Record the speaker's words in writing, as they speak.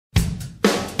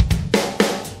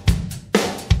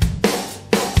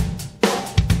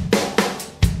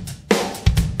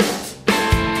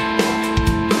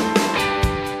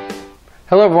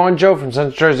Hello everyone, Joe from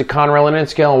Central Jersey Conrail and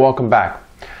N-Scale, and welcome back.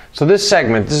 So this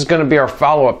is going to be our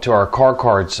follow-up to our car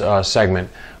cards segment.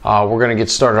 We're going to get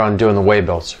started on doing the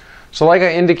waybills. So like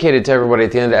I indicated to everybody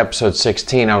at the end of episode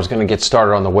 16, I was going to get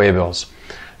started on the waybills.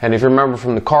 And if you remember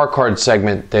from the car card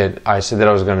segment that I said that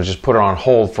I was going to just put it on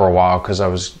hold for a while because I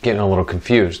was getting a little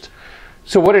confused.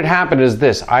 So what had happened is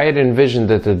this: I had envisioned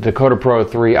that the Dakota Pro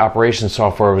 3 operation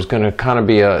software was going to kind of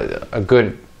be a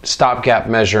good stopgap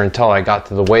measure until I got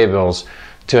to the waybills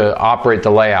to operate the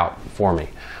layout for me.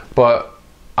 But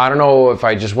I don't know if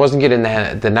I just wasn't getting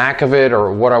the knack of it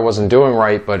or what I wasn't doing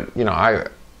right, but you know, I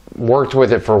worked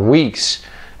with it for weeks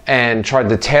and tried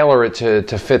to tailor it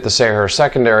to fit the Sayrehurst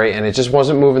secondary, and it just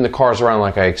wasn't moving the cars around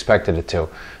like I expected it to.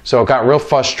 So it got real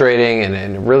frustrating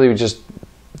and it really just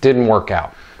didn't work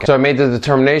out. So I made the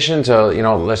determination to, you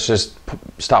know, let's just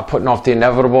stop putting off the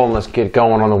inevitable and let's get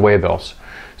going on the waybills.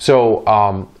 So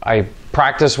I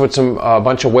practiced with a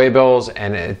bunch of waybills,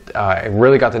 and I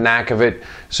really got the knack of it.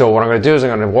 So what I'm going to do is I'm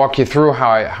going to walk you through how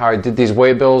I did these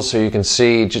waybills, so you can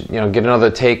see, you know, get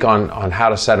another take on how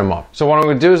to set them up. So what I'm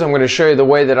going to do is I'm going to show you the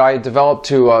way that I developed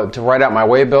to write out my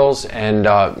waybills, and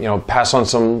you know, pass on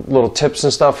some little tips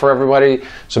and stuff for everybody,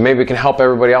 so maybe we can help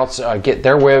everybody else get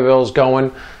their waybills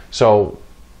going. So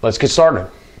let's get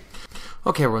started.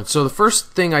 Okay, everyone. So the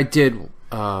first thing I did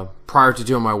prior to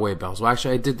doing my waybills, well,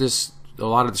 actually I did this, a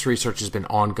lot of this research has been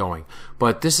ongoing,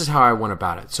 but this is how I went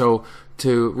about it. So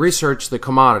to research the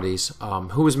commodities,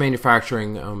 who was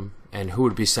manufacturing and who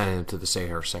would be sending them to the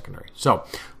Sayrehurst secondary. So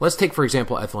let's take, for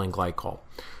example, ethylene glycol.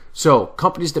 So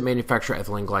companies that manufacture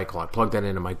ethylene glycol, I plug that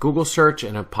into my Google search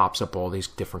and it pops up all these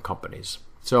different companies.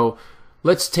 So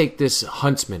let's take this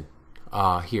Huntsman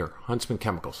here, Huntsman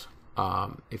Chemicals.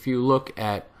 If you look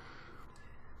at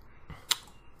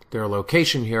their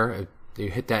location here, you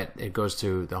hit that, it goes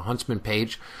to the Huntsman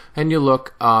page, and you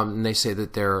look, and they say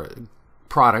that their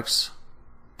products,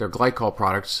 their glycol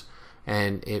products,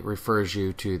 and it refers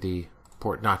you to the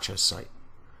Port Neches site.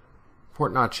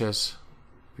 Port Neches,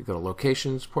 if you go to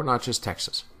locations, Port Neches,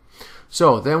 Texas.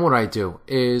 So then what I do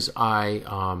is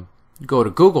I go to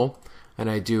Google and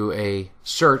I do a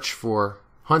search for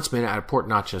Huntsman out of Port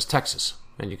Neches, Texas,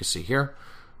 and you can see here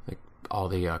all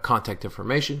the contact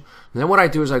information. And then what I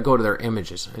do is I go to their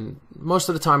images, and most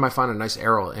of the time I find a nice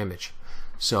aerial image,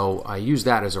 so I use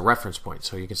that as a reference point,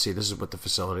 so you can see this is what the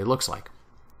facility looks like.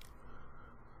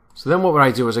 So then what I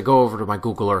do is I go over to my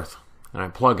Google Earth and I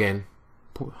plug in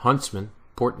Huntsman,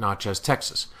 Port Neches,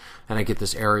 Texas, and I get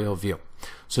this aerial view.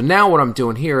 So now what I'm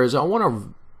doing here is I want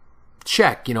to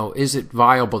check, you know, is it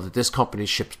viable that this company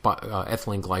ships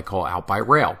ethylene glycol out by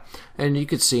rail? And you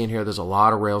can see in here there's a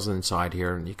lot of rails inside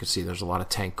here, and you can see there's a lot of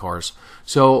tank cars.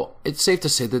 So it's safe to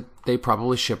say that they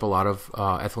probably ship a lot of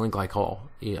ethylene glycol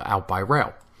out by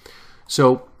rail.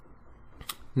 So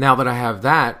now that I have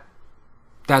that,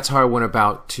 that's how I went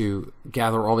about to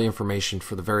gather all the information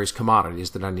for the various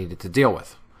commodities that I needed to deal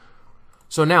with.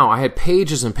 So now I had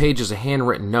pages and pages of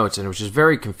handwritten notes, and it was just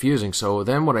very confusing. So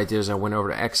then what I did is I went over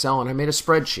to Excel and I made a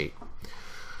spreadsheet.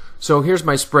 So here's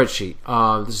my spreadsheet.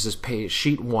 This is page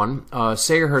sheet 1,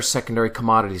 Sayrehurst secondary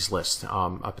commodities list.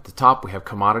 Up at the top we have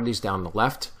commodities, down the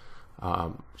left,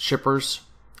 shippers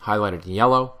highlighted in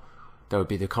yellow. That would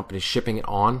be the company shipping it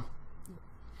on.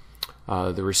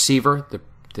 The receiver,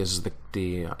 this is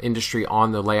the industry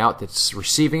on the layout that's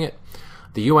receiving it.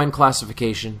 The UN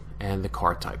classification and the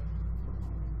car type.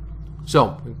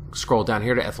 So scroll down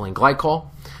here to ethylene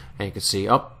glycol, and you can see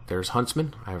there's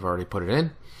Huntsman. I've already put it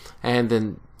in, and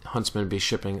then Huntsman would be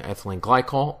shipping ethylene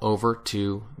glycol over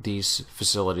to these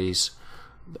facilities,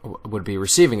 would be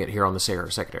receiving it here on the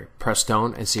Sayrehurst secondary,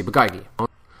 Prestone and Ciba-Geigy.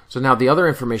 So now the other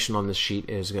information on this sheet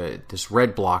is this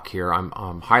red block here. I'm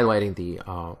highlighting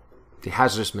the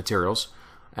hazardous materials,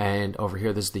 and over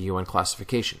here this is the UN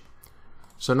classification.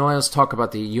 So now let's talk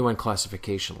about the UN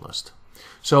classification list.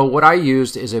 So what I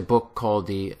used is a book called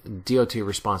the DOT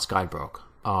Response Guidebook.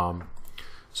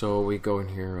 So we go in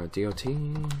here, DOT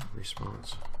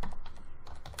Response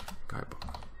Guidebook.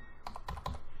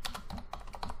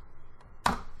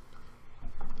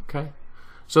 Okay.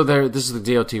 So this is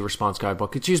the DOT Response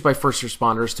Guidebook. It's used by first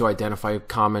responders to identify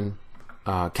common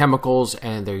chemicals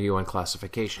and their UN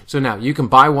classification. So now you can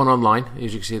buy one online.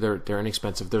 As you can see, they're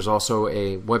inexpensive. There's also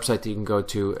a website that you can go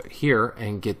to here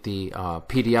and get the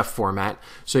PDF format,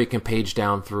 so you can page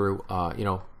down through, you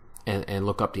know, and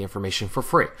look up the information for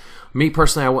free. Me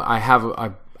personally, I have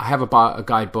a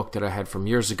guidebook that I had from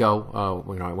years ago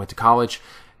when I went to college,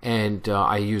 and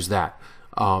I use that.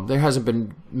 There hasn't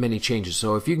been many changes,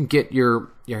 so if you can get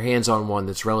your hands on one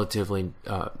that's relatively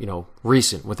you know,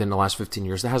 recent, within the last 15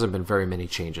 years, there hasn't been very many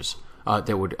changes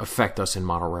that would affect us in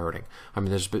model railroading. I mean,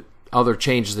 there's been other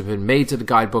changes have been made to the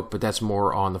guidebook, but that's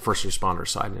more on the first responder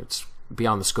side, and it's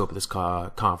beyond the scope of this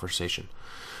conversation.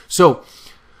 So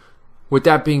with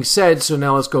that being said, so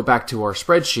now let's go back to our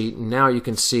spreadsheet, and now you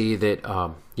can see that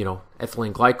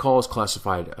ethylene glycol is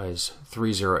classified as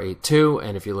 3082,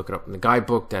 and if you look it up in the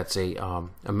guidebook, that's a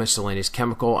miscellaneous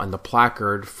chemical, and the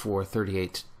placard for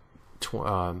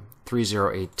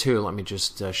 3082, let me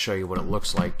just show you what it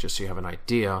looks like, just so you have an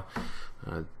idea.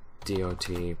 DOT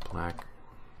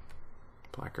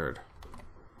placard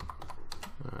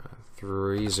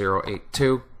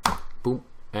 3082, boom,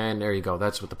 and there you go.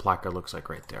 That's what the placard looks like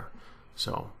right there.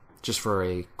 So just for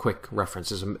a quick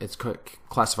reference, it's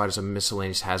classified as a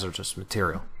miscellaneous hazardous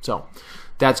material. So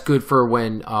that's good for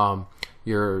when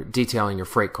you're detailing your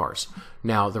freight cars.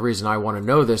 Now, the reason I want to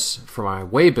know this for my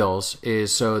Waybills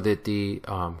is so that the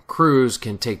crews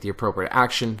can take the appropriate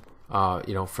action,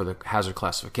 for the hazard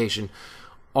classification.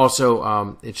 Also,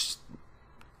 I'm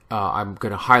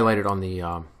going to highlight it on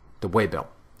the Waybill,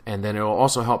 and then it will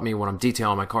also help me when I'm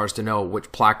detailing my cars to know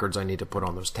which placards I need to put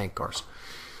on those tank cars.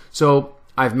 So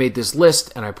I've made this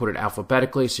list and I put it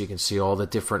alphabetically so you can see all the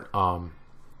different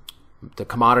the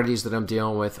commodities that I'm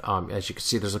dealing with. As you can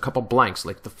see, there's a couple blanks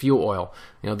like the fuel oil.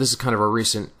 This is kind of a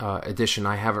recent addition.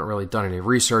 I haven't really done any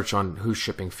research on who's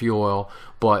shipping fuel oil,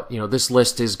 but this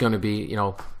list is going to be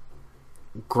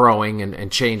growing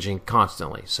and changing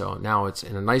constantly. So now it's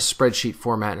in a nice spreadsheet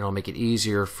format, and it'll make it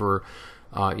easier for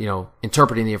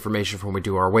interpreting the information when we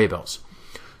do our Waybills.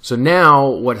 So now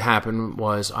what happened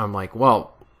was I'm like,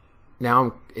 well,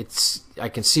 now I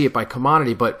can see it by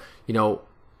commodity, but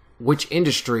which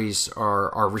industries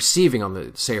are receiving on the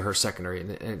Sayrehurst secondary,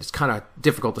 and it's kind of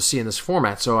difficult to see in this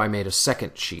format. So I made a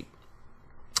second sheet,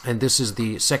 and this is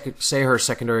the Sayrehurst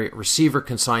secondary receiver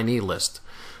consignee list.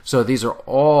 So these are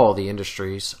all the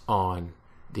industries on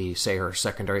the Sayrehurst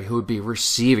secondary who would be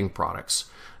receiving products.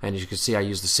 And as you can see, I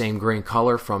use the same green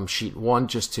color from sheet 1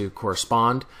 just to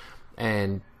correspond.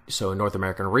 And so North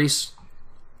American Reese,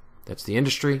 that's the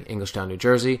industry. Englishtown, New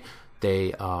Jersey,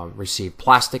 they receive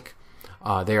plastic.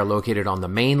 They are located on the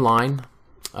main line.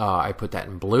 I put that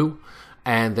in blue.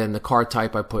 And then the car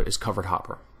type I put is covered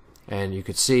hopper. And you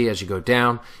can see as you go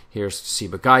down, here's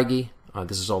Ciba-Geigy.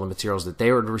 This is all the materials that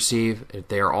they would receive.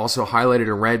 They are also highlighted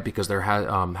in red because they're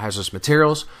hazardous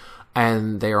materials.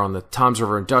 And they are on the Toms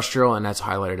River Industrial, and that's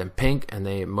highlighted in pink. And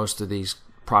most of these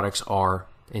products are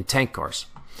in tank cars.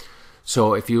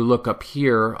 So if you look up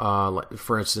here,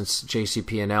 for instance,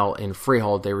 JCP&L in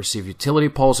Freehold, they receive utility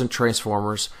poles and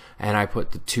transformers, and I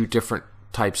put the two different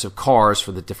types of cars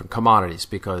for the different commodities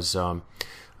because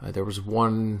there's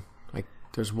one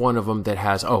of them that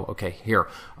has,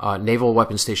 Naval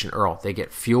Weapons Station Earl. They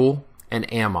get fuel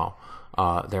and ammo.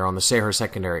 They're on the Sayrehurst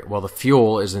secondary. Well, the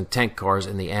fuel is in tank cars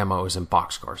and the ammo is in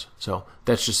box cars. So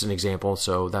that's just an example.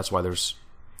 So that's why there's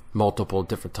multiple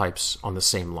different types on the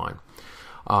same line.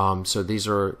 So these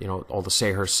are, all the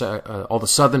Sayrehurst, all the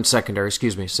Southern Secondary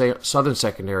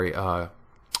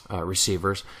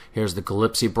receivers. Here's the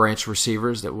Gillespie branch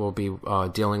receivers that we'll be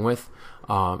dealing with,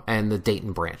 and the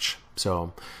Dayton branch.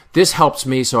 So this helps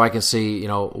me so I can see,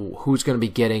 who's going to be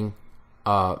getting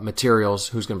materials,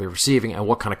 who's going to be receiving, and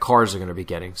what kind of cars they're going to be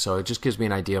getting. So it just gives me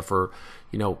an idea for,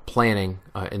 planning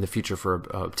in the future for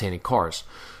obtaining cars.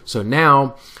 So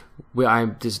now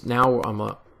at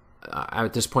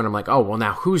this point, I'm like, oh, well,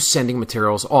 now who's sending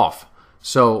materials off?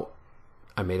 So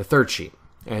I made a third sheet,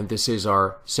 and this is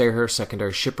our Sayrehurst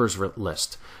secondary shippers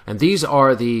list. And these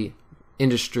are the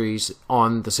industries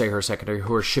on the Sayrehurst secondary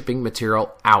who are shipping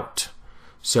material out.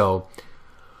 So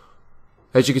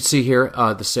as you can see here,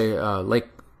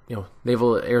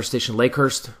 Naval Air Station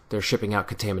Lakehurst, they're shipping out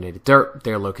contaminated dirt.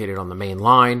 They're located on the main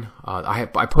line.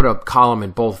 I put a column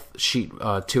in both sheet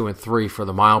 2 and 3 for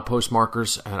the milepost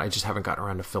markers, and I just haven't gotten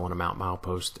around to filling them out,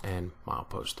 milepost and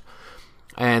milepost.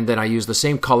 And then I use the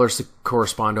same colors to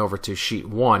correspond over to sheet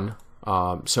 1,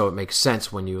 so it makes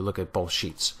sense when you look at both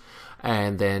sheets.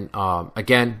 And then,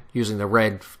 again, using the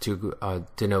red to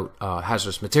denote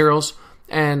hazardous materials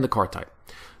and the car type.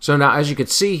 So now, as you can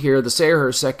see here, the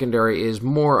Sayrehurst secondary is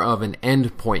more of an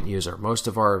endpoint user. Most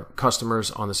of our customers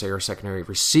on the Sayrehurst secondary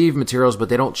receive materials, but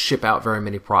they don't ship out very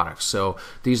many products. So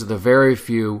these are the very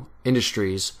few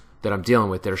industries that I'm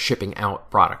dealing with that are shipping out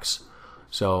products.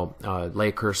 So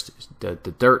Lakehurst, the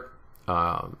dirt,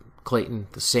 Clayton,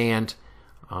 the sand,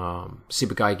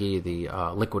 Ciba-Geigy, the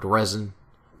liquid resin,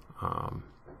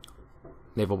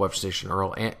 Naval Weapons Station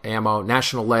Earl ammo,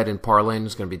 National Lead and Parlin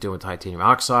is going to be doing titanium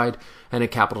oxide, and then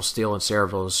Capital Steel and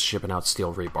Sayreville is shipping out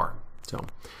steel rebar. So,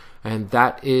 and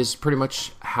that is pretty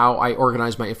much how I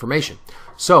organize my information.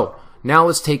 So now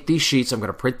let's take these sheets. I'm going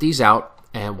to print these out,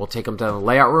 and we'll take them to the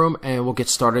layout room and we'll get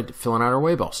started filling out our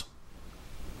waybills.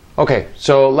 Okay,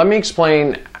 so let me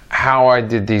explain how I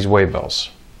did these waybills.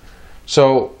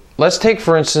 So let's take,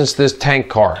 for instance, this tank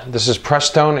car. This is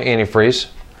Prestone antifreeze,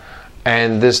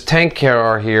 and this tank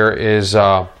car here is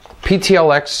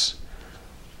PTLX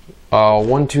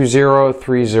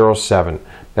 120307.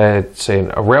 That's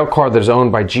a rail car that is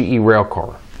owned by GE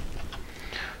Railcar.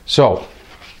 So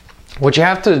what you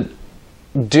have to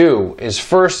do is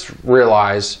first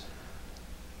realize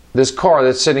this car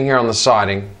that's sitting here on the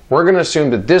siding, we're going to assume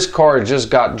that this car just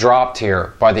got dropped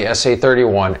here by the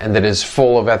SA31 and that is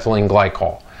full of ethylene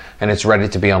glycol and it's ready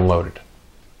to be unloaded.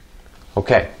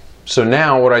 Okay, so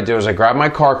now what I do is I grab my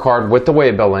car card with the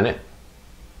waybill in it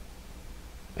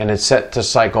and it's set to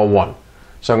cycle 1.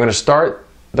 So I'm going to start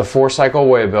the 4-cycle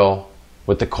waybill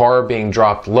with the car being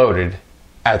dropped loaded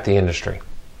at the industry.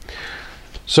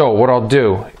 So what I'll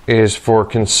do is for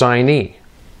consignee,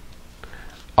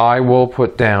 I will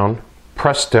put down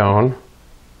Prestone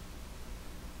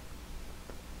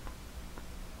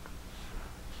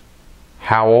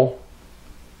Howell,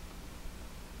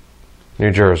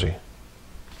 New Jersey.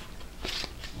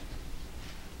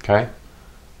 Okay,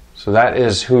 so that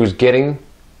is who's getting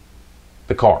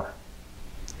the car.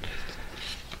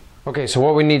 Okay, so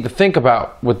what we need to think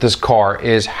about with this car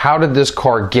is how did this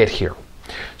car get here?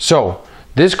 So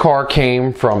this car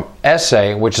came from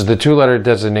SA, which is the 2-letter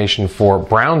designation for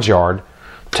Brown's Yard,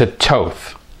 to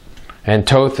Toth. And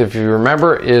Toth, if you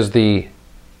remember, is the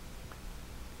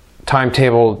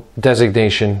timetable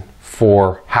designation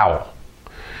for Howell.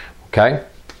 Okay?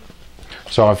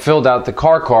 So I filled out the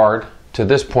car card to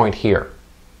this point here.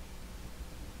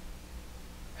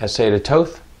 SA to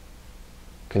Toth,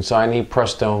 consignee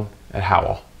Prestone at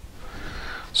Howell.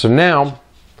 So now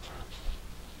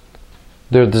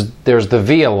there's the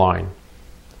via line.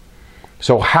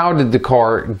 So how did the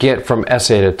car get from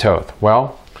SA to Toth?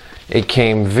 Well, it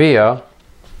came via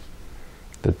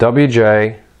the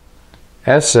WJ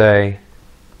SA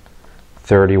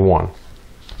 31.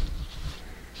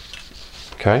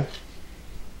 Okay?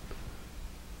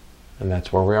 And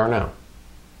that's where we are now.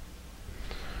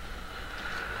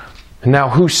 Now,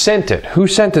 who sent it? Who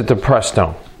sent it to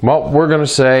Prestone? Well, we're going to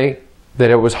say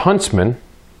that it was Huntsman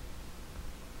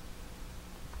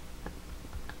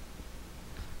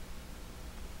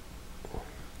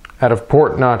out of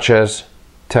Port Natchez,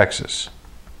 Texas.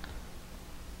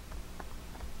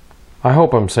 I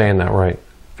hope I'm saying that right.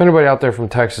 If anybody out there from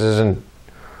Texas isn't,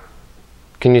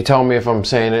 can you tell me if I'm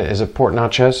saying it? Is it Port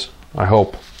Natchez? I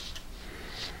hope.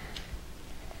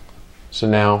 So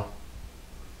now,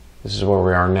 this is where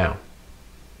we are now.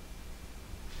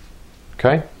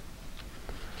 Okay?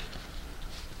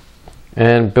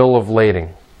 And bill of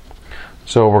lading.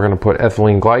 So we're going to put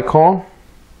ethylene glycol.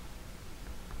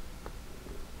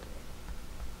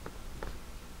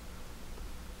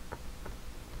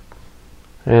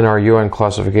 And our UN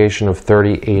classification of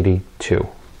 3082.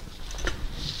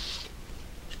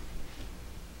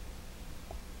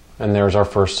 And there's our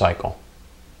first cycle.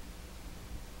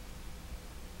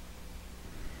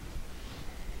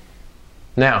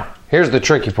 Now, here's the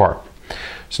tricky part.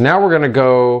 So now we're going to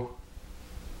go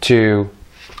to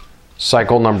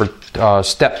cycle number,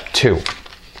 step 2. So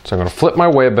I'm going to flip my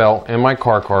waybill and my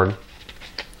car card.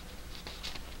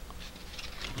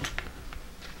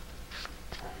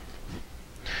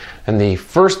 And the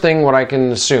first thing what I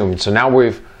can assume, so now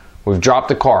we've dropped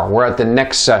the car. We're at the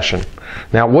next session.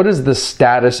 Now, what is the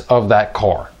status of that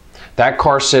car? That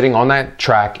car sitting on that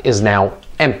track is now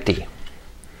empty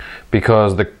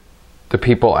because the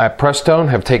people at Prestone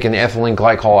have taken the ethylene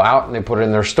glycol out and they put it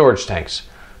in their storage tanks.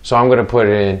 So I'm going to put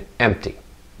it in empty.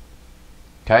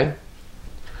 Okay?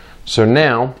 So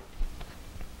now,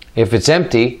 if it's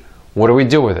empty, what do we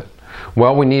do with it?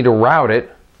 Well, we need to route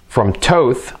it from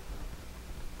Toth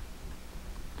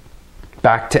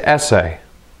back to SA.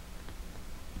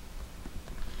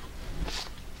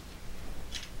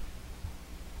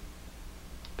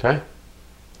 Okay?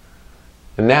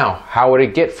 And now, how would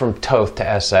it get from Toth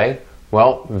to SA?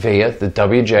 Well, via the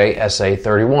WJ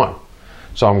SA31.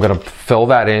 So I'm going to fill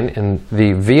that in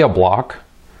the via block,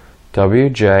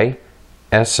 WJ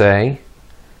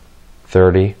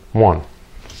SA31.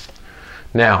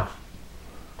 Now,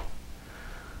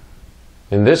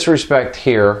 in this respect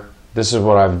here, this is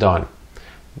what I've done.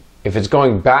 If it's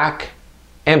going back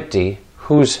empty,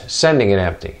 who's sending it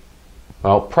empty?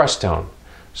 Well, Prestone.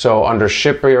 So under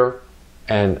shipper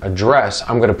and address,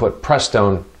 I'm going to put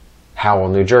Prestone, Howell,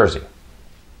 New Jersey.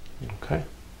 Okay,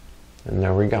 and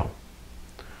there we go.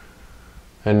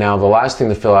 And now the last thing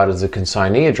to fill out is the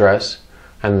consignee address,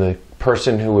 and the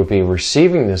person who would be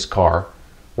receiving this car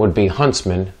would be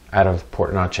Huntsman out of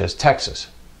Port Natchez, Texas.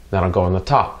 That'll go on the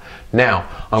top. Now,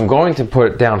 I'm going to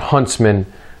put down Huntsman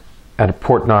out of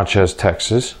Port Natchez,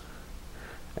 Texas,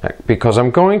 because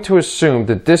I'm going to assume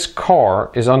that this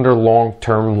car is under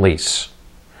long-term lease.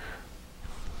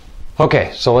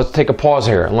 Okay, so let's take a pause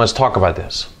here and let's talk about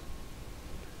this.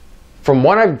 From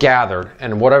what I've gathered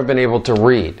and what I've been able to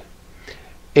read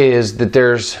is that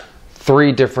there's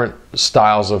 3 different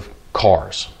styles of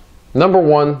cars. Number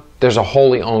 1, there's a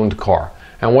wholly owned car.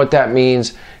 And what that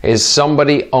means is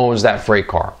somebody owns that freight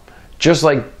car. Just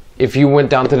like if you went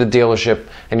down to the dealership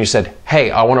and you said, hey,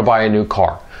 I want to buy a new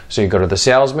car. So you go to the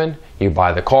salesman, you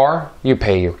buy the car, you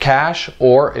pay your cash,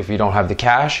 or if you don't have the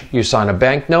cash, you sign a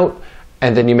bank note,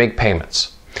 and then you make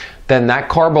payments. Then that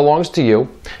car belongs to you.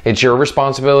 It's your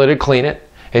responsibility to clean it.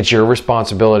 It's your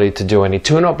responsibility to do any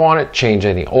tune-up on it, change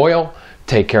any oil,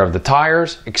 take care of the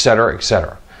tires, etc.,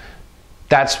 etc.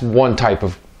 That's one type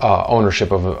of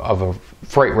ownership of a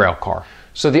freight rail car.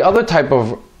 So the other type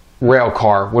of rail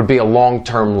car would be a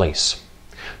long-term lease.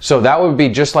 So that would be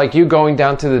just like you going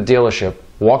down to the dealership,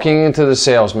 walking into the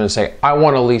salesman and say, I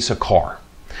want to lease a car.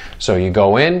 So you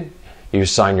go in, you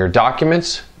sign your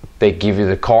documents, they give you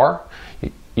the car,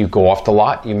 you go off the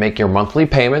lot, you make your monthly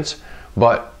payments,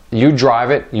 but you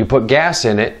drive it, you put gas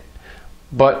in it,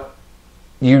 but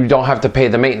you don't have to pay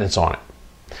the maintenance on it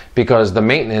because the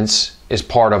maintenance is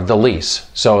part of the lease.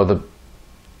 So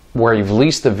where you've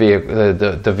leased the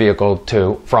vehicle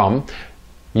from,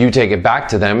 you take it back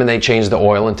to them and they change the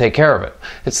oil and take care of it.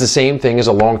 It's the same thing as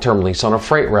a long-term lease on a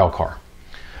freight rail car.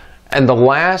 And the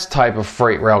last type of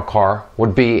freight rail car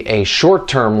would be a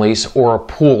short-term lease or a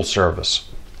pool service.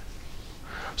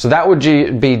 So that would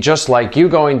be just like you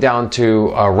going down to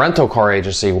a rental car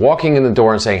agency, walking in the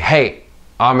door and saying, hey,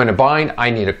 I'm in a bind,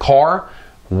 I need a car,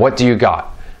 what do you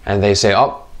got? And they say,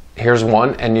 oh, here's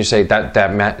one, and you say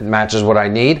that matches what I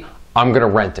need, I'm gonna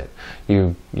rent it.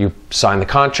 You sign the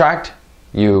contract,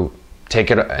 you take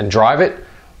it and drive it,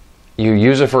 you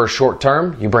use it for a short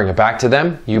term, you bring it back to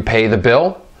them, you pay the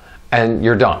bill, and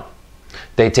you're done.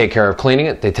 They take care of cleaning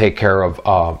it, they take care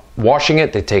of washing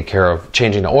it, they take care of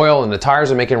changing the oil and the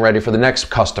tires and making it ready for the next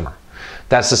customer.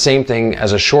 That's the same thing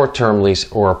as a short-term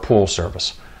lease or a pool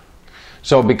service.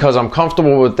 So because I'm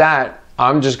comfortable with that,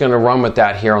 I'm just going to run with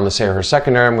that here on the Sayrehurst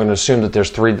secondary. I'm going to assume that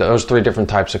there's those three different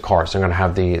types of cars. I'm going to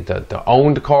have the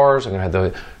owned cars, I'm going to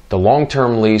have the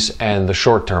long-term lease and the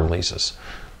short-term leases.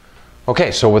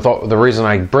 Okay, so the reason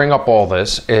I bring up all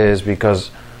this is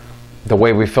because the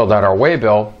way we filled out our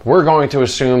waybill, we're going to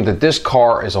assume that this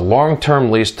car is a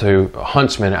long-term lease to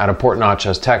Huntsman out of Port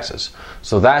Natchez, Texas.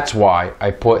 So that's why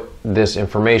I put this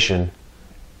information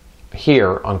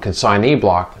here on consignee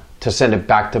block to send it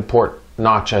back to Port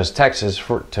Natchez, Texas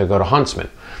to go to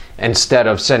Huntsman, instead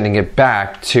of sending it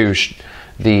back to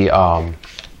the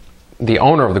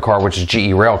owner of the car, which is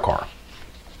GE Railcar.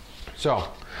 So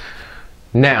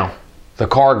now the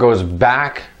car goes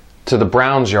back to the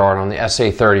Browns yard on the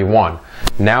SA31.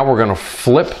 Now we're going to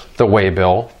flip the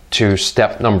waybill to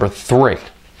step number 3.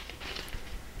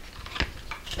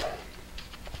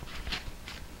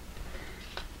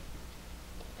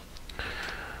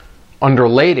 Under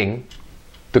lading,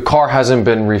 the car hasn't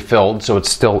been refilled, so it's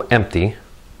still empty.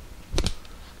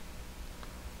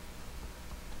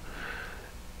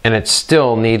 And it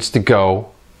still needs to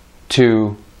go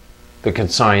to the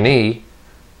consignee,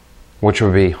 which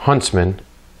would be Huntsman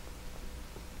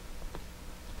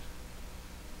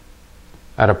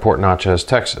out of Port Natchez,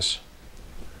 Texas.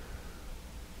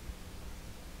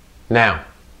 Now,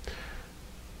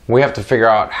 we have to figure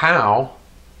out how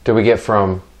do we get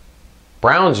from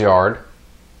Brown's yard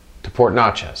to Port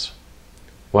Natchez.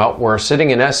 Well, we're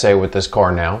sitting in SA with this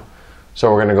car now,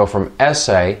 so we're going to go from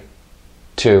SA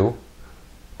to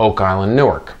Oak Island,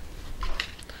 Newark.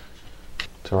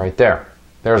 So right there,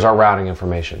 there's our routing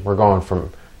information. We're going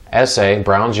from SA,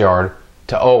 Brown's yard,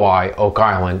 to OI, Oak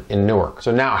Island in Newark.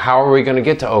 So now, how are we going to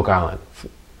get to Oak Island?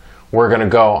 We're going to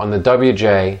go on the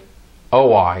WJ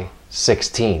OI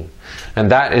 16. And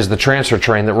that is the transfer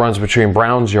train that runs between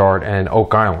Brown's Yard and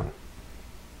Oak Island.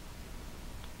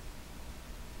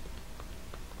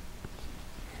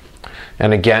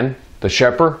 And again, the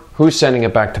shipper, who's sending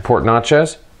it back to Port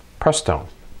Natchez? Prestone.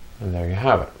 And there you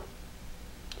have it.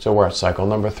 So we're at cycle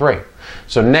number 3.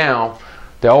 So now,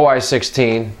 the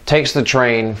OI-16 takes the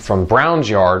train from Brown's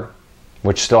Yard,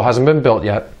 which still hasn't been built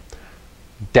yet,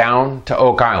 down to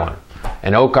Oak Island.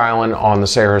 And Oak Island on the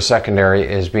Sayrehurst secondary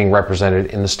is being represented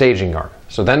in the staging yard.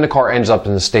 So then the car ends up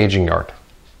in the staging yard.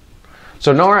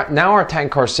 So now our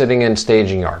tank car is sitting in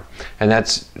staging yard, and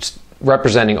that's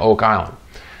representing Oak Island.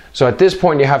 So at this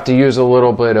point you have to use a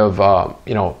little bit of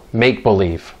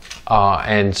make-believe.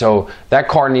 And so that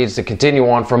car needs to continue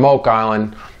on from Oak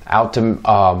Island out to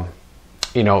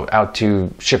out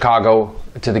to Chicago,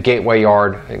 to the Gateway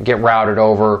Yard, get routed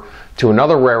over to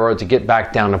another railroad to get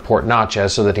back down to Port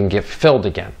Natchez so that it can get filled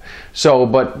again. So,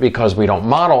 but because we don't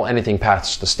model anything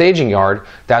past the staging yard,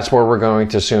 that's where we're going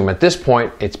to assume at this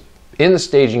point it's in the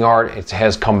staging yard, it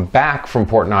has come back from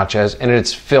Port Natchez, and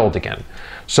it's filled again.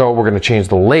 So we're going to change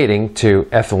the lading to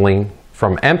ethylene,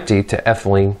 from empty to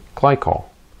ethylene glycol.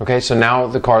 Okay, so now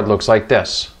the card looks like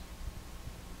this.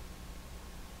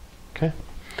 Okay,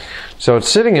 so it's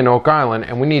sitting in Oak Island,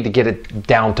 and we need to get it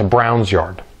down to Brown's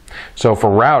Yard. So for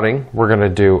routing, we're going to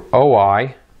do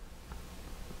OI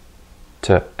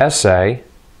to SA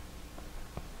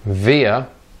via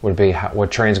would be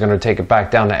what train's going to take it back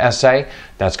down to SA.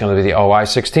 That's going to be the OI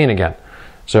 16 again.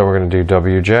 So we're going to do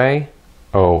WJ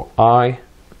OI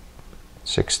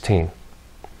 16.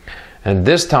 And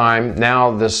this time, now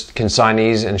this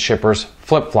consignees and shippers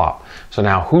flip-flop. So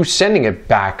now who's sending it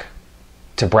back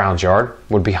to Brown's Yard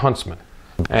would be Huntsman.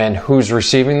 And who's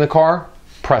receiving the car?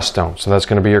 Prestone. So that's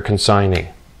going to be your consignee.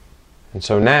 And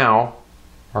so now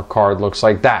our card looks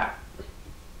like that.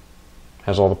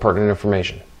 Has all the pertinent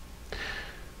information.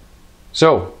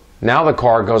 So now the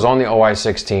card goes on the OI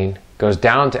 16, goes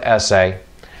down to SA,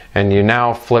 and you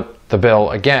now flip the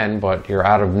bill again, but you're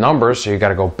out of numbers, so you got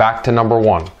to go back to number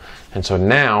 1. And so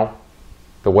now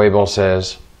the waybill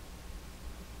says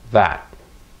that.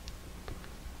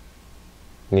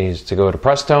 It needs to go to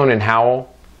Prestone and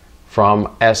Howell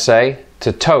from SA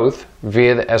to Toth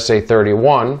via the SA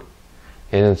 31,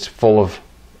 and it's full of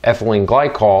ethylene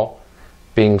glycol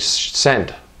being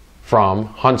sent from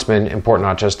Huntsman in Port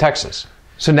Natchez, Texas.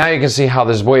 So now you can see how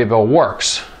this waybill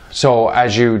works. So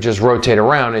as you just rotate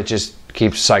around, it just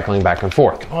keeps cycling back and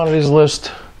forth. Commodities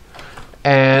list,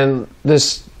 and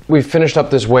this, we finished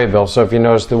up this waybill. So if you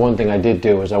notice, the one thing I did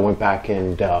do is I went back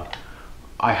and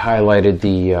I highlighted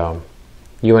the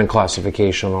UN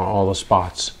classification on all the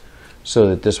spots, so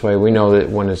that this way we know that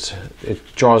when it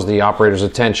draws the operator's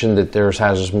attention that there's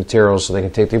hazardous materials, so they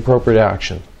can take the appropriate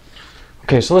action.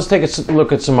 Okay, so let's take a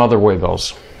look at some other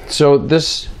waybills. So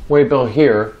this waybill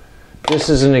here, this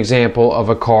is an example of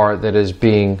a car that is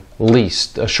being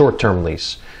leased, a short-term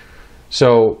lease.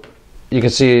 So you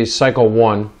can see cycle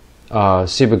 1,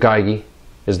 Ciba-Geigy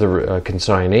is the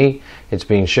consignee. It's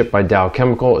being shipped by Dow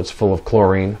Chemical. It's full of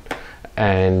chlorine.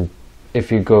 And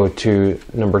if you go to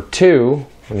number 2,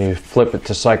 when you flip it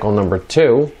to cycle number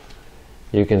 2,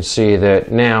 you can see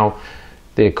that now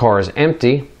the car is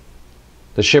empty.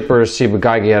 The shipper is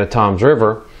Ciba-Geigy out of Toms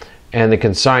River, and the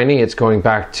consignee, it's going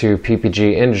back to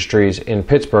PPG Industries in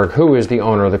Pittsburgh, who is the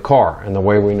owner of the car. And the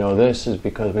way we know this is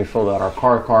because we filled out our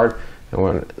car card, and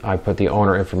when I put the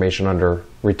owner information under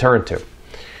return to.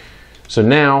 So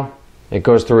now it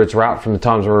goes through its route from the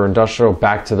Toms River Industrial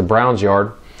back to the Brown's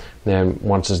Yard. Then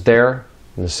once it's there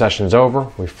and the session's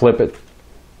over, we flip it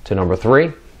to number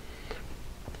 3,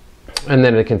 and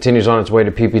then it continues on its way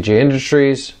to PPG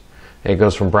Industries. It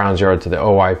goes from Brown's Yard to the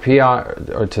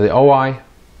OIPI, or to the OI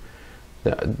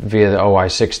via the OI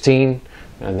 16,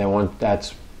 and then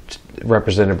that's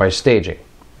represented by staging.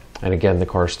 And again, the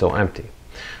car is still empty.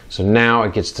 So now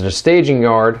it gets to the staging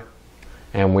yard,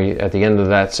 and we, at the end of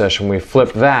that session, we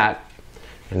flip that,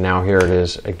 and now here it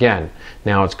is again.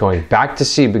 Now it's going back to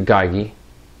Ciba-Geigy,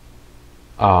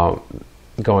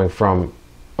 going from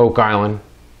Oak Island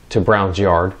to Brown's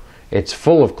Yard. It's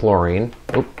full of chlorine.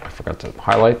 Oop, I forgot to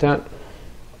highlight that.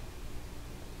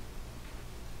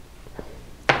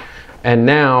 And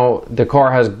now the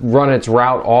car has run its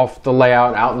route off the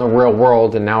layout out in the real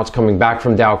world, and now it's coming back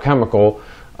from Dow Chemical,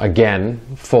 again,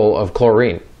 full of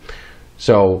chlorine.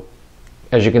 So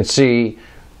as you can see,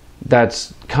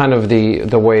 that's kind of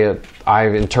the way I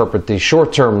interpret the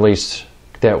short-term lease,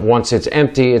 that once it's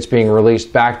empty, it's being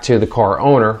released back to the car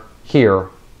owner here.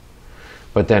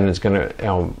 But then it's going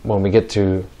to, when we get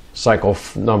to cycle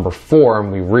number 4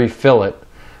 and we refill it,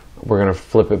 we're going to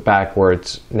flip it back where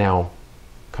it's now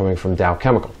coming from Dow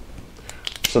Chemical.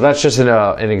 So that's just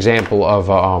an example of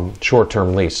a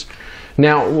short-term lease.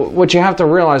 Now, what you have to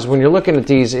realize when you're looking at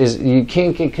these is you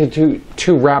can't get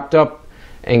too wrapped up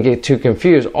and get too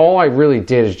confused. All I really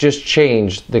did is just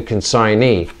change the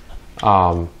consignee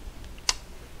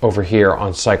over here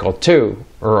on cycle 2,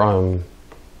 or on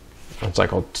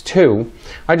cycle 2,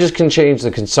 I just can change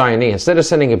the consignee. Instead of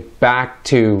sending it back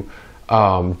to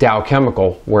Dow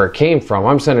Chemical where it came from,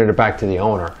 I'm sending it back to the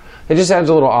owner. It just adds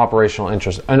a little operational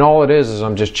interest, and all it is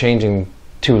I'm just changing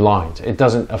 2 lines. It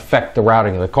doesn't affect the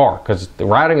routing of the car, because the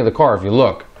routing of the car, if you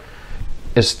look,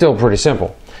 is still pretty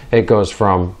simple. It goes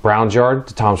from Brown's Yard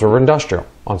to Toms River Industrial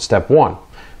on step 1.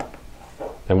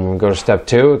 Then when we go to step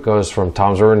 2, it goes from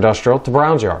Toms River Industrial to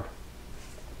Browns Yard.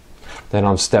 Then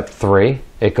on step 3,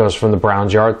 it goes from the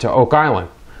Browns Yard to Oak Island,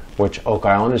 which Oak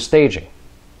Island is staging.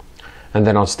 And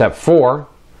then on step 4,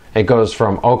 it goes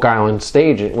from Oak Island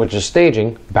staging, which is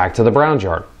staging, back to the Browns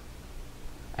Yard.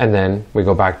 And then we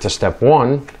go back to step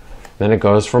 1, then it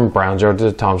goes from Browns Yard to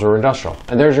the Toms River Industrial.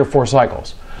 And there's your 4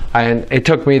 cycles. And it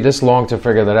took me this long to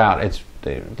figure that out. It's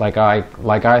like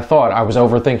I thought, I was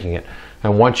overthinking it.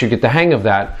 And once you get the hang of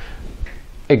that,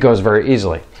 it goes very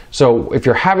easily. So if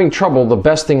you're having trouble, the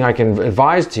best thing I can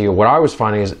advise to you, what I was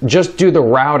finding is just do the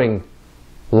routing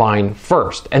line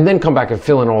first and then come back and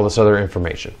fill in all this other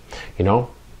information. You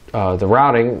know, the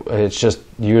routing, it's just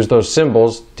use those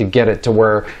symbols to get it to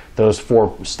where those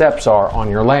 4 steps are on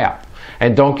your layout.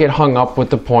 And don't get hung up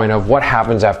with the point of what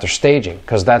happens after staging,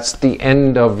 because that's the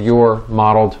end of your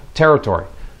modeled territory.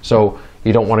 So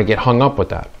you don't want to get hung up with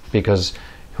that, because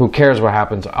who cares what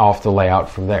happens off the layout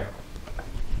from there.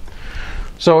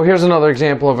 So here's another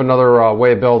example of another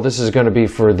Waybill. This is going to be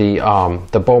for the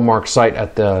Beaumark site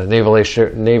at the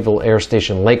Naval Air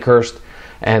Station Lakehurst.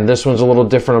 And this one's a little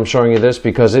different. I'm showing you this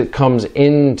because it comes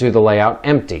into the layout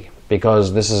empty,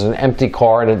 because this is an empty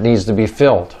car and it needs to be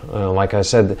filled. Like I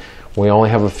said, we only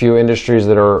have a few industries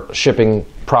that are shipping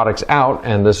products out,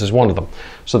 and this is one of them.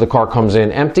 So the car comes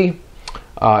in empty.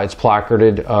 It's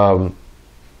placarded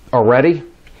already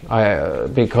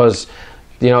because,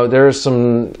 you know, there's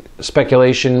some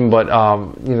speculation, but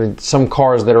you know, some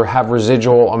cars that have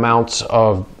residual amounts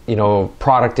of, you know,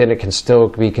 product in it can still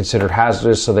be considered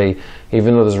hazardous. So they,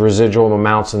 even though there's residual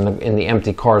amounts in the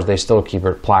empty cars, they still keep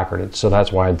it placarded. So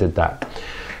that's why I did that.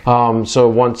 So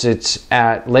once it's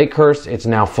at Lakehurst, it's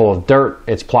now full of dirt.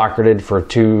 It's placarded for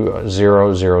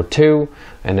 2002,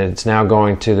 and it's now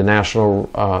going to the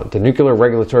the Nuclear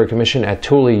Regulatory Commission at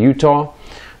Thule, Utah.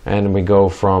 And we go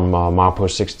from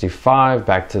milepost 65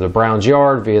 back to the Browns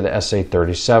Yard via the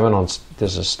SA-37.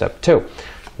 This is step 2.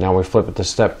 Now we flip it to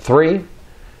step 3.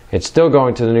 It's still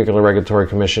going to the Nuclear Regulatory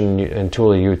Commission in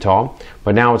Thule, Utah,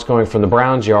 but now it's going from the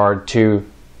Browns Yard to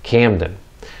Camden.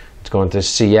 It's going to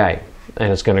CA,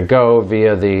 and it's going to go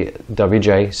via the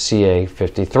WJCA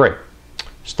 53.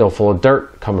 Still full of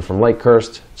dirt, coming from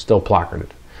Lakehurst, still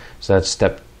placarded. So that's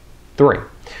step 3.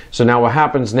 So now what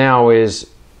happens now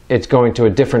is it's going to a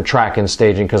different track in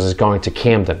staging because it's going to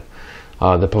Camden,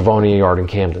 the Pavonia Yard in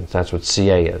Camden. That's what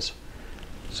CA is.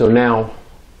 So now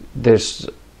this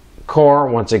car,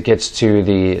 once it gets to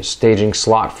the staging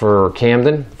slot for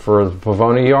Camden, for the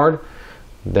Pavonia Yard,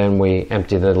 then we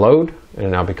empty the load, and it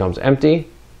now becomes empty,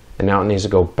 and now it needs to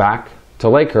go back to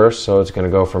Lakehurst, so it's going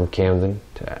to go from Camden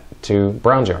to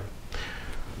Browns Yard.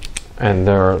 And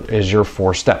there is your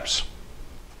 4 steps.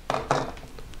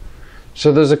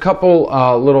 So there's a couple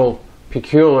little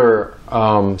peculiar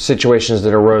situations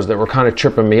that arose that were kind of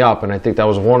tripping me up, and I think that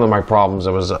was one of my problems.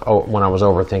 It was when I was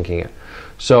overthinking it.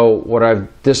 So what in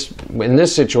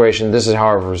this situation, this is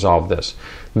how I've resolved this.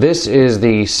 This is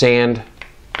the sand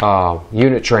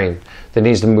unit train that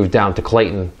needs to move down to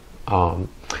Clayton, and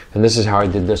this is how I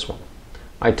did this one.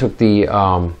 I took the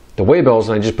Waybills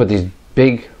and I just put these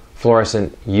big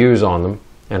fluorescent U's on them,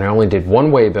 and I only did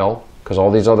one Waybill because all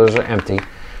these others are empty.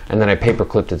 And then I paper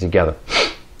clipped it together.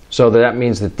 So that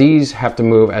means that these have to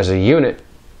move as a unit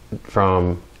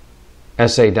from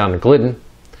SA down to Glidden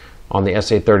on the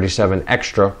SA-37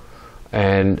 Extra,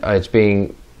 and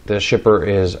the shipper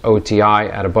is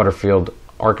OTI out of Butterfield,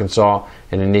 Arkansas,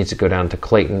 and it needs to go down to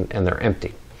Clayton, and they're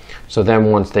empty. So then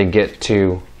once they get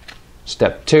to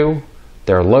step 2,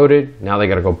 they're loaded. Now they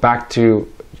got to go back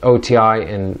to OTI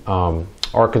in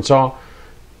Arkansas,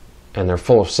 and they're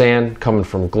full of sand coming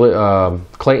from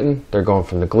Clayton. They're going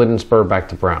from the Glidden spur back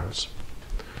to Browns.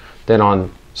 Then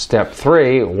on step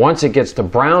 3, once it gets to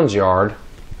Browns Yard,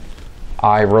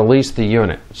 I release the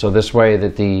unit. So this way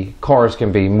that the cars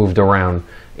can be moved around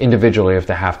individually if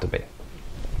they have to be.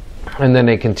 And then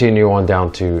they continue on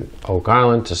down to Oak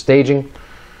Island to staging,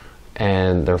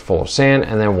 and they're full of sand.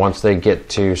 And then once they get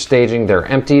to staging, they're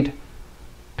emptied,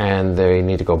 and they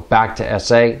need to go back to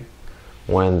SA.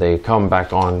 When they come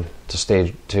back on to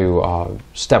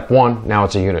step 1, now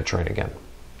it's a unit train again.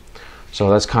 So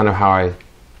that's kind of how I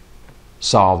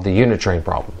solved the unit train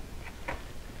problem.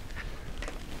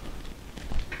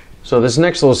 So this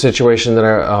next little situation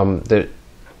that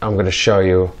I'm going to show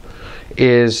you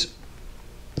is,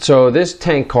 so this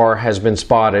tank car has been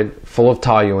spotted full of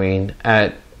toluene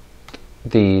at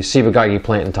the Ciba-Geigy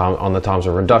plant on the Toms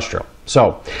River Industrial.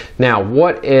 So now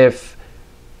what if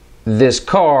this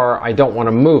car, I don't want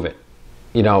to move it?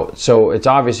 You know, so it's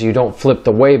obvious you don't flip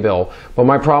the Waybill, but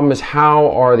my problem is,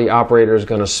 how are the operators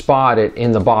going to spot it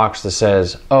in the box that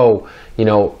says, oh, you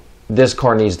know, this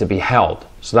car needs to be held.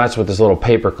 So that's what this little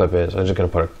paper clip is. I'm just going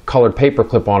to put a colored paper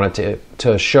clip on it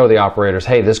to show the operators,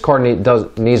 hey, this car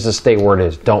needs to stay where it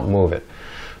is. Don't move it.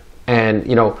 And,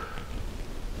 you know,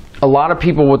 a lot of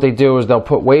people, what they do is they'll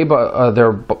put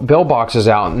their bill boxes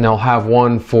out, and they'll have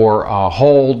one for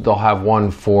hold, they'll have one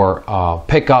for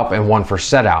pickup, and one for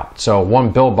set out. So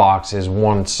one bill box is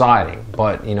one siding.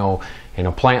 But, you know, in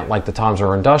a plant like the Tom's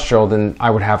River Industrial, then I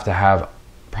would have to have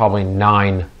probably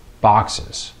 9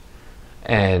 boxes.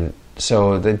 And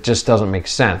so that just doesn't make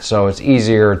sense. So it's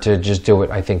easier to just do it,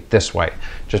 I think, this way.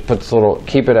 Just put this little,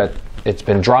 keep it at, it's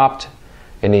been dropped,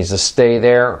 it needs to stay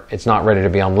there, it's not ready to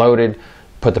be unloaded.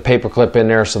 Put the paper clip in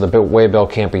there so the waybill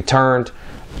can't be turned,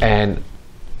 and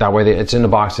that way it's in the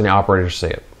box and the operators see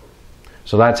it.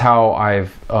 So that's how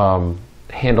I've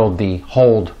handled the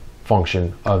hold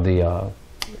function of the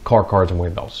car cards and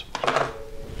waybills.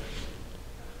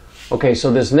 Okay,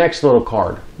 so this next little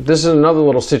card, this is another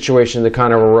little situation that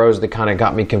kind of arose that kind of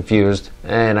got me confused,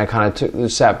 and I kind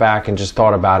of sat back and just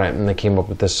thought about it, and I came up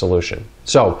with this solution.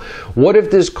 So what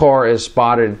if this car is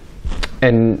spotted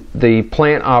and the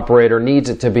plant operator needs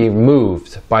it to be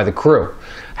moved by the crew?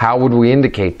 How would we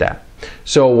indicate that?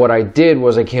 So what I did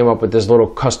was I came up with this little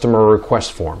customer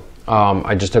request form.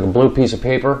 I just took a blue piece of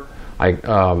paper, I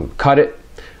cut it.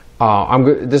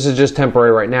 This is just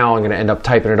temporary right now. I'm going to end up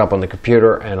typing it up on the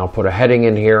computer, and I'll put a heading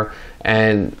in here,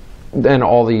 and then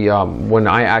all the when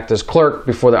I act as clerk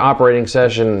before the operating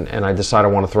session and I decide I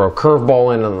want to throw a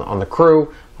curveball in on the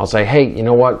crew, I'll say, hey, you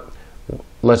know what?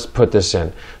 Let's put this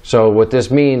in. So what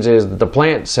this means is that the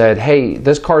plant said, hey,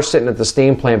 this car's sitting at the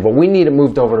steam plant, but we need it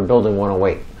moved over to building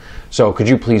 108. So could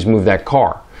you please move that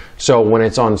car? So when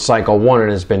it's on cycle 1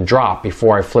 and it's been dropped,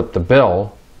 before I flip the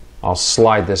bill, I'll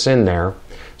slide this in there.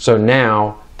 So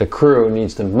now the crew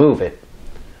needs to move it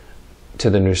to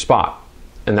the new spot,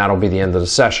 and that'll be the end of the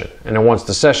session. And then once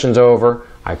the session's over,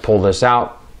 I pull this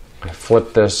out, I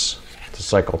flip this to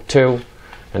cycle 2,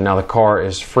 and now the car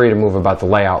is free to move about the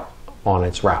layout on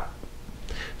its route.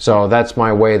 So that's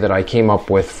my way that I came up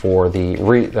with for the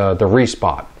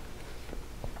respot.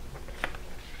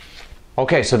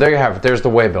 Okay, so there you have it. There's the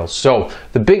waybills. So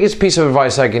the biggest piece of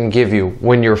advice I can give you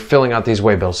when you're filling out these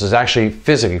waybills is actually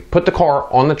physically put the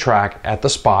car on the track at the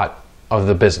spot of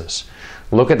the business.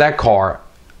 Look at that car,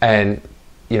 and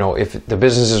you know, if the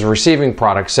business is receiving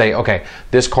product, say, okay,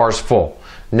 this car's full.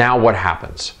 Now what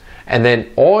happens? And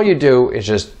then all you do is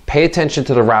just pay attention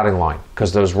to the routing line,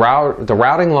 because the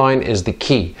routing line is the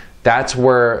key. That's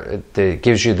where it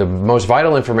gives you the most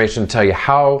vital information to tell you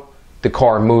how the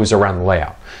car moves around the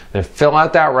layout. Then fill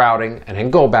out that routing, and then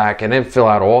go back and then fill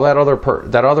out all that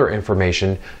other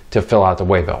information to fill out the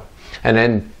waybill. And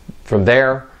then from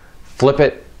there, flip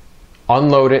it,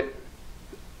 unload it,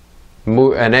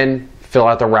 move, and then fill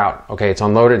out the route. Okay, it's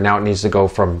unloaded. Now it needs to go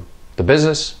from the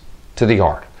business to the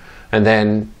yard, and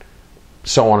then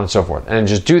so on and so forth. And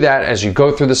just do that as you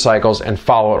go through the cycles and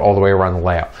follow it all the way around the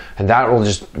layout. And that will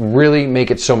just really make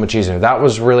it so much easier. That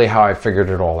was really how I figured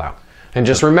it all out. And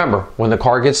just remember, when the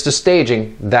car gets to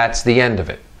staging, that's the end of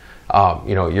it.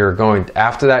 You know, you're going,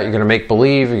 after that, you're going to make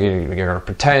believe, you're going to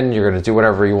pretend, you're going to do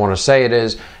whatever you want to say it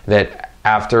is, that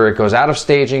after it goes out of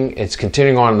staging, it's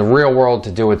continuing on in the real world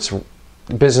to do its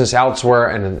business elsewhere,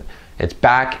 and it's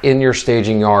back in your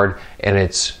staging yard, and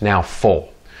it's now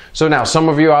full. So now some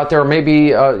of you out there may be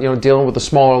you know, dealing with a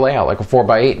smaller layout, like a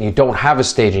 4x8, and you don't have a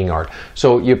staging yard.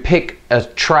 So you pick a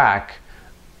track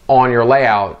on your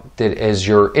layout that is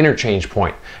your interchange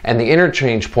point, and the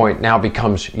interchange point now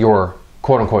becomes your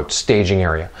quote-unquote staging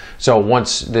area. So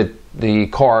once the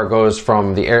car goes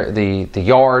from the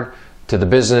yard to the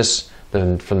business,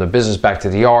 then from the business back to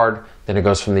the yard, then it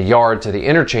goes from the yard to the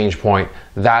interchange point.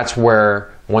 That's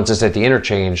where, once it's at the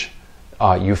interchange,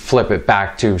 you flip it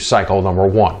back to cycle number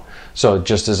 1. So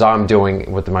just as I'm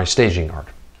doing with my staging yard.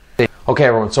 Okay,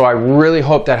 everyone, so I really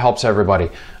hope that helps everybody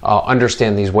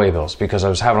understand these waybills, because I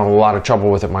was having a lot of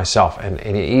trouble with it myself. And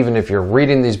even if you're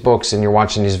reading these books and you're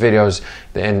watching these videos,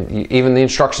 and even the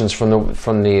instructions from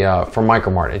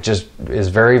Micromart, it just is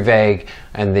very vague,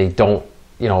 and they don't,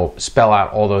 you know, spell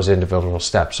out all those individual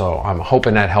steps. So I'm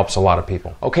hoping that helps a lot of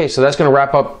people. Okay, so that's going to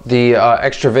wrap up the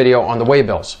extra video on the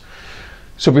waybills.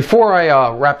 So before I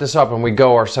wrap this up and we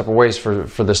go our separate ways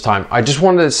for this time, I just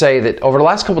wanted to say that over the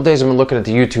last couple of days I've been looking at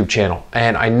the YouTube channel,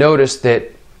 and I noticed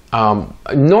that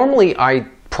normally I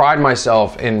pride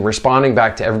myself in responding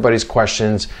back to everybody's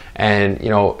questions, and you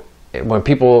know, when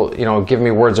people, you know, give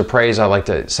me words of praise, I like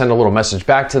to send a little message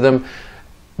back to them.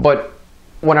 But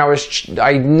when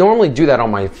I normally do that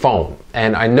on my phone,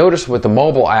 and I noticed with the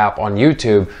mobile app on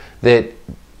YouTube that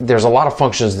there's a lot of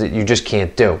functions that you just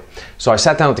can't do. So I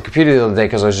sat down at the computer the other day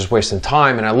because I was just wasting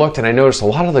time, and I looked and I noticed a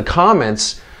lot of the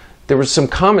comments, there were some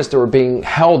comments that were being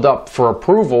held up for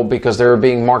approval because they were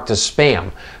being marked as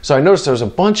spam. So I noticed there was a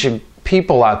bunch of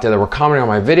people out there that were commenting on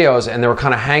my videos, and they were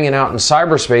kind of hanging out in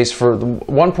cyberspace. For the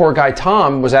one poor guy,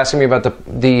 Tom, was asking me about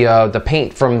the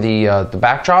paint from the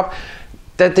backdrop.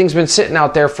 That thing's been sitting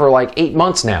out there for like 8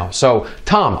 months now. So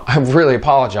Tom, I really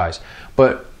apologize.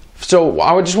 But so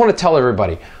I would just want to tell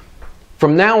everybody,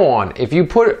 from now on, if you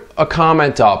put a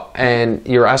comment up and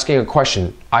you're asking a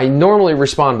question, I normally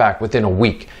respond back within a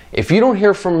week. If you don't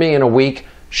hear from me in a week,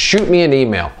 shoot me an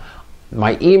email.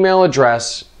 My email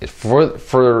address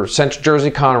for Central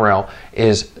Jersey Conrail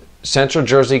is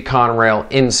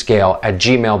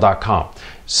centraljerseyconrailinScale@gmail.com.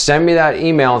 Send me that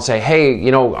email and say, hey,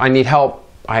 you know, I need help.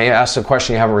 I asked a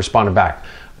question, you haven't responded back.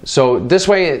 So this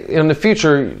way, in the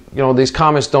future, you know, these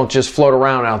comments don't just float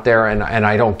around out there and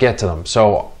I don't get to them.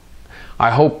 So I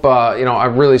hope, you know,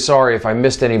 I'm really sorry if I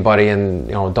missed anybody, and,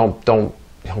 you know,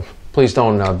 please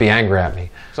don't be angry at me.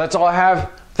 So that's all I have.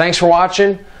 Thanks for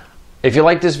watching. If you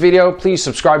like this video, please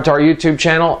subscribe to our YouTube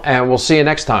channel, and we'll see you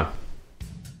next time.